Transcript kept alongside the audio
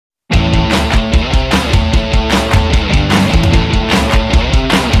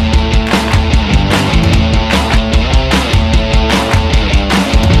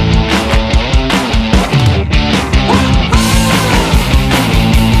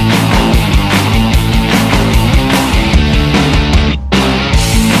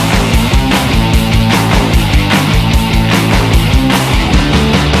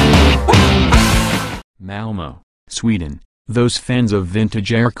Sweden. Those fans of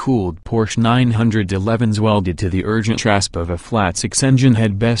vintage air-cooled Porsche 911s welded to the urgent rasp of a flat six-engine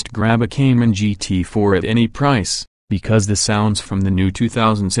had best grab a Cayman GT4 at any price, because the sounds from the new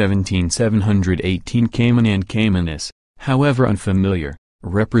 2017 718 Cayman and Cayman S, however unfamiliar,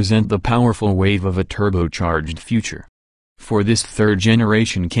 represent the powerful wave of a turbocharged future. For this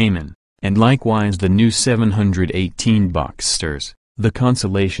third-generation Cayman, and likewise the new 718 Boxsters, the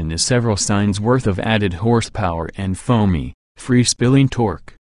consolation is several signs worth of added horsepower and foamy, free-spilling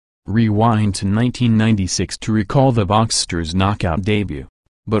torque. Rewind to 1996 to recall the Boxster's knockout debut.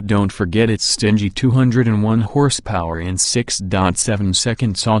 But don't forget its stingy 201 horsepower and 6.7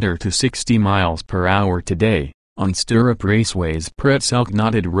 seconds solder to 60 miles per hour today, on Stirrup Raceway's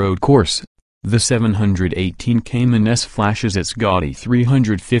pretzel-knotted road course. The 718 Cayman S flashes its gaudy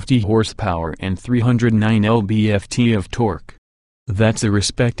 350 horsepower and 309 lb-ft of torque. That's a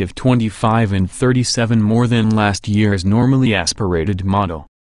respective 25 and 37 more than last year's normally aspirated model.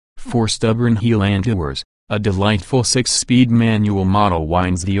 For stubborn heel-anti-wars, a delightful 6-speed manual model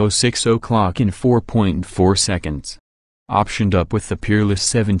winds the 060 clock in 4.4 seconds. Optioned up with the peerless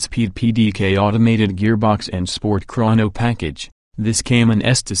 7-speed PDK automated gearbox and sport chrono package, this Cayman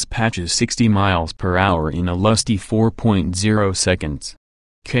S dispatches 60 miles per hour in a lusty 4.0 seconds.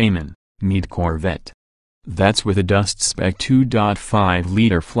 Cayman, meet Corvette. That's with a dust-spec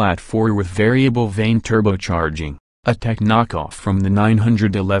 2.5-liter flat-4 with variable vane turbocharging, a tech knockoff from the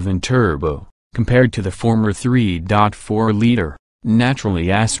 911 Turbo, compared to the former 3.4-liter,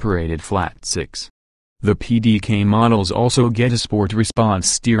 naturally aspirated flat-6. The PDK models also get a sport response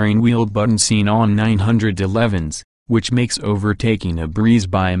steering wheel button seen on 911s, which makes overtaking a breeze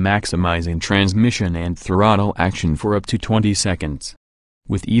by maximizing transmission and throttle action for up to 20 seconds.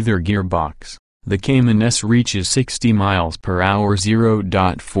 With either gearbox, the Cayman S reaches 60 miles per hour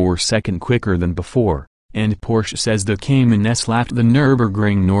 0.4 second quicker than before, and Porsche says the Cayman S lapped the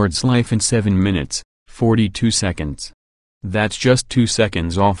Nürburgring Nordschleife in 7 minutes, 42 seconds. That's just 2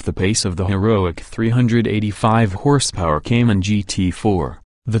 seconds off the pace of the heroic 385 horsepower Cayman GT4,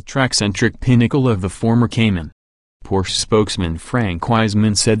 the track-centric pinnacle of the former Cayman. Porsche spokesman Frank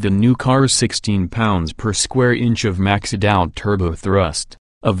Wiseman said the new car's 16 pounds per square inch of maxed-out turbo thrust,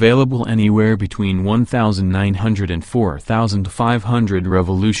 available anywhere between 1,900 and 4,500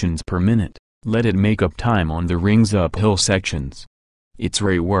 revolutions per minute, let it make up time on the ring's uphill sections. Its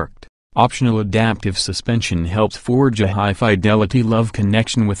reworked, optional adaptive suspension helps forge a high-fidelity love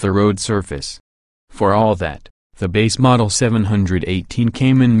connection with the road surface. For all that, the base model 718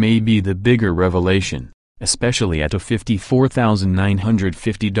 Cayman may be the bigger revelation, especially at a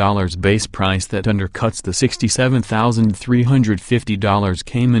 $54,950 base price that undercuts the $67,350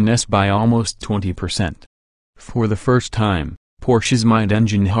 Cayman S by almost 20%. For the first time, Porsche's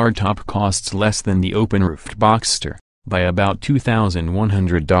mid-engine hardtop costs less than the open-roofed Boxster, by about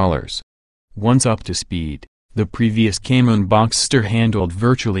 $2,100. Once up to speed, the previous Cayman Boxster handled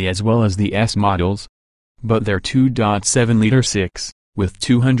virtually as well as the S models. But their 2.7-liter 6, with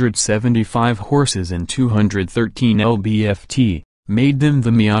 275 horses and 213 lb-ft, made them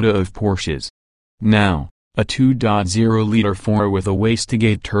the Miata of Porsches. Now, a 2.0-liter 4 with a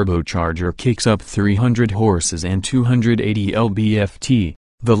wastegate turbocharger kicks up 300 horses and 280 lb-ft,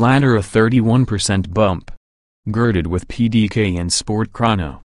 the latter a 31% bump. Girded with PDK and sport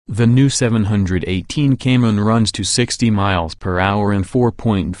chrono, the new 718 Cayman runs to 60 miles per hour in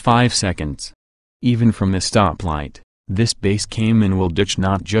 4.5 seconds. Even from a stoplight, this base Cayman will ditch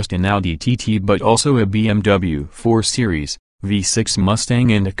not just an Audi TT but also a BMW 4 Series, V6 Mustang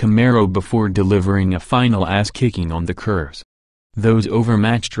and a Camaro before delivering a final ass-kicking on the curves. Those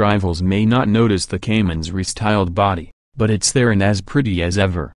overmatched rivals may not notice the Cayman's restyled body, but it's there and as pretty as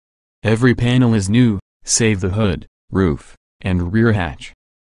ever. Every panel is new, save the hood, roof, and rear hatch.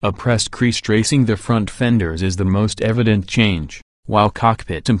 A pressed crease tracing the front fenders is the most evident change, while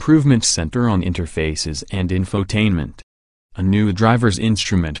cockpit improvements center on interfaces and infotainment. A new driver's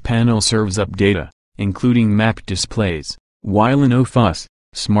instrument panel serves up data, including map displays, while a no-fuss,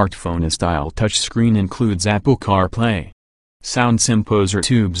 smartphone-style touchscreen includes Apple CarPlay. Sound Symposer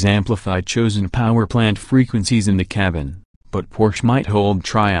tubes amplify chosen power plant frequencies in the cabin, but Porsche might hold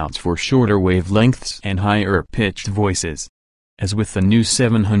tryouts for shorter wavelengths and higher-pitched voices. As with the new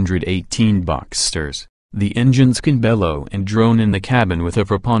 718 Boxsters, the engines can bellow and drone in the cabin with a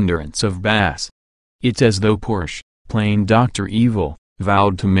preponderance of bass. It's as though Porsche, playing Dr. Evil,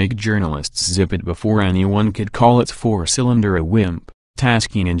 vowed to make journalists zip it before anyone could call its four-cylinder a wimp,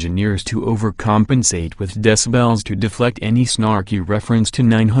 tasking engineers to overcompensate with decibels to deflect any snarky reference to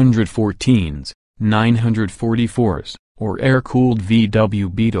 914s, 944s, or air-cooled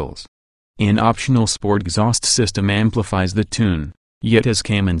VW Beetles. An optional sport exhaust system amplifies the tune, yet as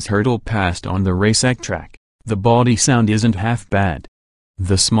Cayman's hurtle past on the racetrack track, the body sound isn't half bad.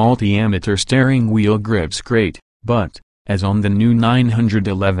 The small diameter steering wheel grips great, but, as on the new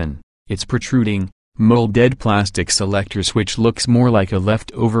 911, its protruding, molded plastic selector switch looks more like a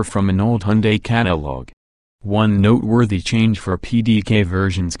leftover from an old Hyundai catalog. One noteworthy change for PDK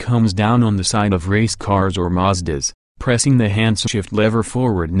versions comes down on the side of race cars or Mazdas. Pressing the handshift lever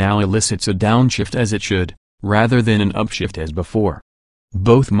forward now elicits a downshift as it should, rather than an upshift as before.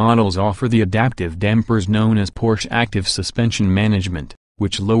 Both models offer the adaptive dampers known as Porsche Active Suspension Management,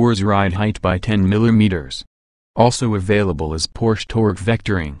 which lowers ride height by 10 mm. Also available is Porsche Torque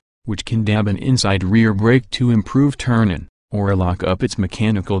Vectoring, which can dab an inside rear brake to improve turn-in, or lock up its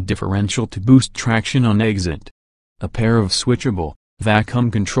mechanical differential to boost traction on exit. A pair of switchable,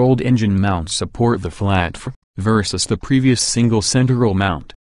 vacuum-controlled engine mounts support the flat F versus the previous single central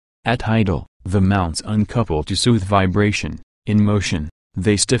mount. At idle, the mounts uncouple to soothe vibration. In motion,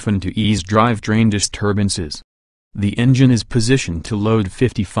 they stiffen to ease drivetrain disturbances. The engine is positioned to load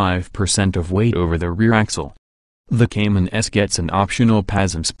 55% of weight over the rear axle. The Cayman S gets an optional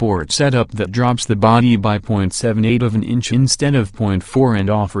PASM Sport setup that drops the body by 0.78 of an inch instead of 0.4 and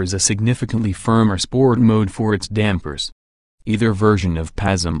offers a significantly firmer sport mode for its dampers. Either version of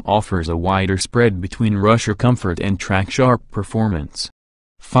PASM offers a wider spread between rusher comfort and track-sharp performance.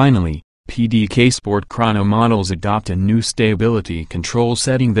 Finally, PDK Sport Chrono models adopt a new stability control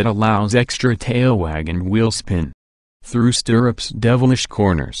setting that allows extra tailwag and wheel spin. Through stirrups' devilish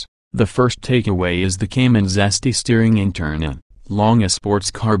corners, the first takeaway is the Cayman's zesty steering and turn-in, long a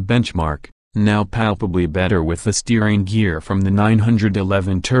sports car benchmark, now palpably better with the steering gear from the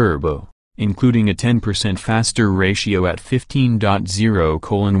 911 Turbo, including a 10% faster ratio at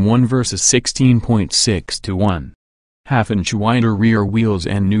 15.0:1 versus 16.6:1. Half-inch wider rear wheels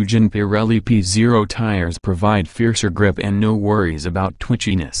and new-gen Pirelli P0 tires provide fiercer grip and no worries about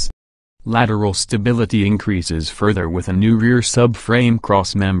twitchiness. Lateral stability increases further with a new rear subframe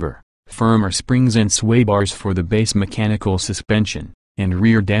crossmember, firmer springs and sway bars for the base mechanical suspension, and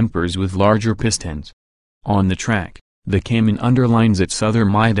rear dampers with larger pistons. On the track, the Cayman underlines its other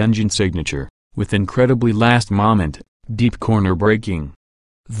mid-engine signature, with incredibly last-moment, deep corner braking.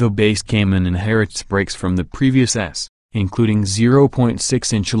 The base Cayman inherits brakes from the previous S, including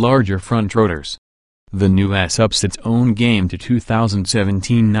 0.6-inch larger front rotors. The new S ups its own game to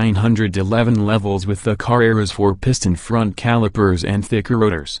 2017 911 levels with the Carrera's 4-piston front calipers and thicker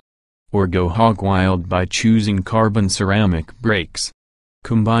rotors. Or go hog wild by choosing carbon ceramic brakes.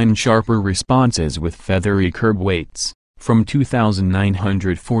 Combine sharper responses with feathery curb weights, from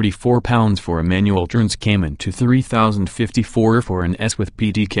 2,944 pounds for a manual turns Cayman to 3,054 for an S with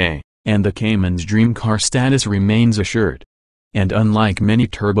PDK, and the Cayman's dream car status remains assured. And unlike many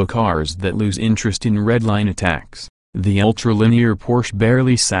turbo cars that lose interest in redline attacks, the ultralinear Porsche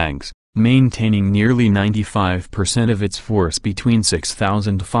barely sags, maintaining nearly 95% of its force between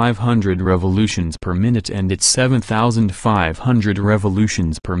 6,500 revolutions per minute and its 7,500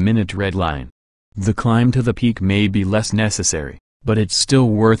 revolutions per minute redline. The climb to the peak may be less necessary, but it's still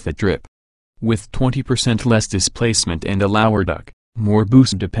worth the trip. With 20% less displacement and a lower duck, more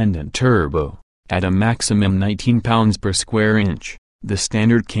boost-dependent turbo, at a maximum 19 pounds per square inch, the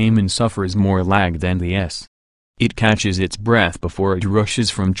standard Cayman suffers more lag than the S. It catches its breath before it rushes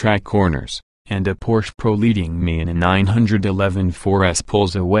from track corners, and a Porsche Pro leading me in a 911 4S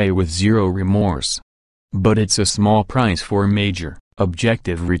pulls away with zero remorse. But it's a small price for major,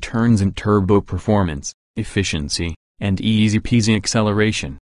 objective returns in turbo performance, efficiency, and easy-peasy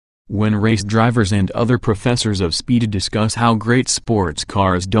acceleration. When race drivers and other professors of speed discuss how great sports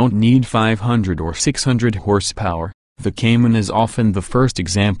cars don't need 500 or 600 horsepower, the Cayman is often the first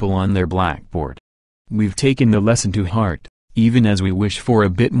example on their blackboard. We've taken the lesson to heart, even as we wish for a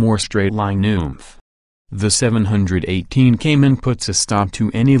bit more straight-line oomph. The 718 Cayman puts a stop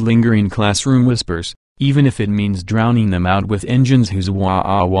to any lingering classroom whispers, even if it means drowning them out with engines whose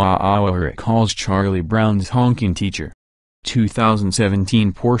wah-ah-wah-ah recalls Charlie Brown's honking teacher.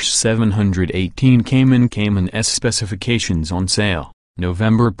 2017 Porsche 718 Cayman S specifications on sale,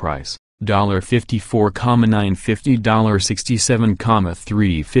 November price, $54,950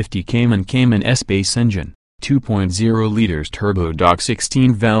 $67,350 Cayman S base engine, 2.0 liters turbo dock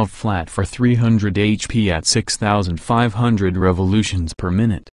 16-valve flat for 300 HP at 6,500 revolutions per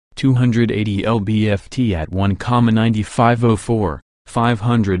minute, 280 lb-ft at 1,9504,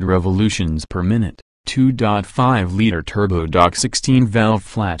 500 revolutions per minute. 2.5-liter turbo dock 16-valve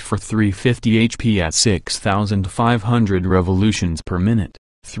flat for 350 HP at 6,500 revolutions per minute,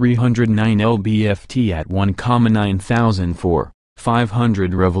 309 lb-ft at 1,9004,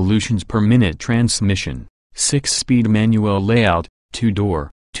 500 revolutions per minute transmission, 6-speed manual layout, 2-door,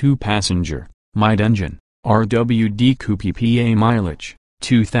 2-passenger, mid-engine, RWD coupe PA mileage,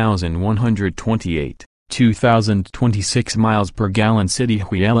 2,128, 2,026 miles per gallon city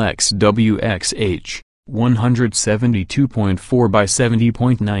wheel XWXH, 172.4 by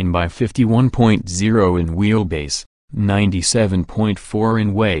 70.9 by 51.0 in wheelbase, 97.4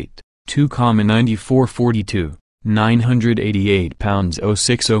 in weight, 2,9442, 988 pounds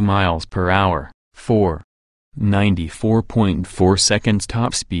 060 miles per hour, 94.4 seconds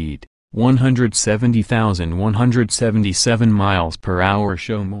top speed, 170,177 miles per hour.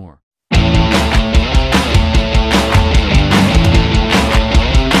 Show more.